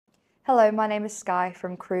Hello, my name is Sky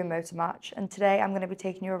from Crewe Motor Match, and today I'm going to be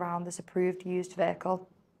taking you around this approved used vehicle.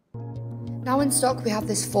 Now in stock we have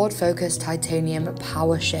this Ford Focus Titanium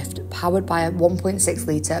Powershift, powered by a 1.6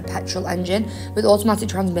 litre petrol engine with automatic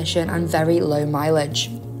transmission and very low mileage.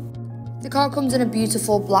 The car comes in a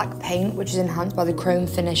beautiful black paint, which is enhanced by the chrome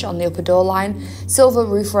finish on the upper door line, silver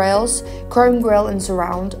roof rails, chrome grille and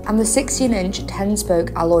surround, and the 16-inch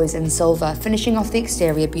 10-spoke alloys in silver, finishing off the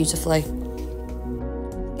exterior beautifully.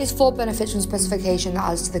 This Ford benefits from specification that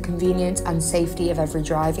adds to the convenience and safety of every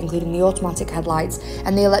drive, including the automatic headlights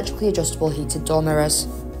and the electrically adjustable heated door mirrors.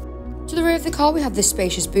 To the rear of the car we have this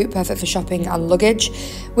spacious boot, perfect for shopping and luggage.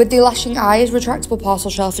 With the lashing eyes, retractable parcel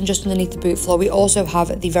shelf, and just underneath the boot floor we also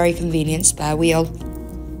have the very convenient spare wheel.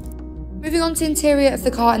 Moving on to the interior of the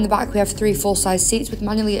car, in the back we have 3 full-size seats with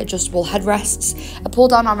manually adjustable headrests, a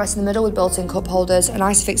pull-down armrest in the middle with built-in cup holders, and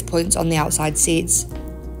ISOFIX points on the outside seats.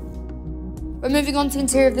 When moving on to the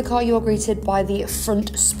interior of the car, you are greeted by the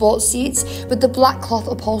front sports seats with the black cloth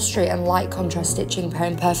upholstery and light contrast stitching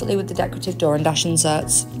pairing perfectly with the decorative door and dash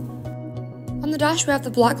inserts. On the dash we have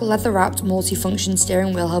the black leather-wrapped multi-function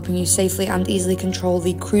steering wheel, helping you safely and easily control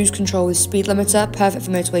the cruise control with speed limiter, perfect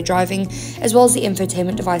for motorway driving, as well as the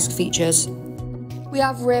infotainment device features. We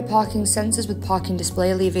have rear parking sensors with parking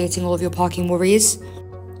display, alleviating all of your parking worries.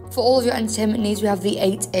 For all of your entertainment needs, we have the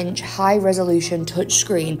 8-inch high-resolution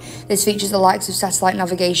touchscreen. This features the likes of satellite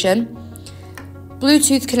navigation,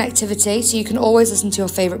 Bluetooth connectivity, so you can always listen to your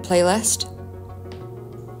favourite playlist,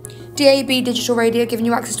 DAB digital radio, giving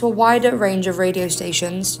you access to a wider range of radio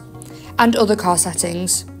stations, and other car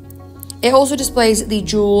settings. It also displays the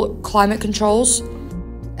dual climate controls,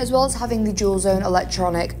 as well as having the dual zone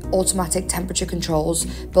electronic automatic temperature controls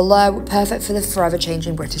below, perfect for the forever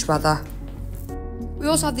changing British weather. We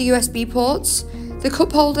also have the USB ports, the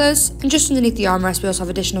cup holders, and just underneath the armrest we also have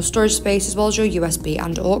additional storage space as well as your USB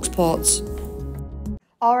and aux ports.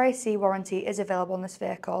 RAC warranty is available on this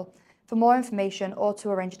vehicle. For more information or to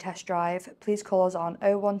arrange a test drive, please call us on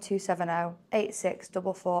 01270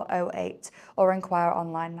 864408 or inquire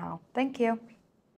online now. Thank you.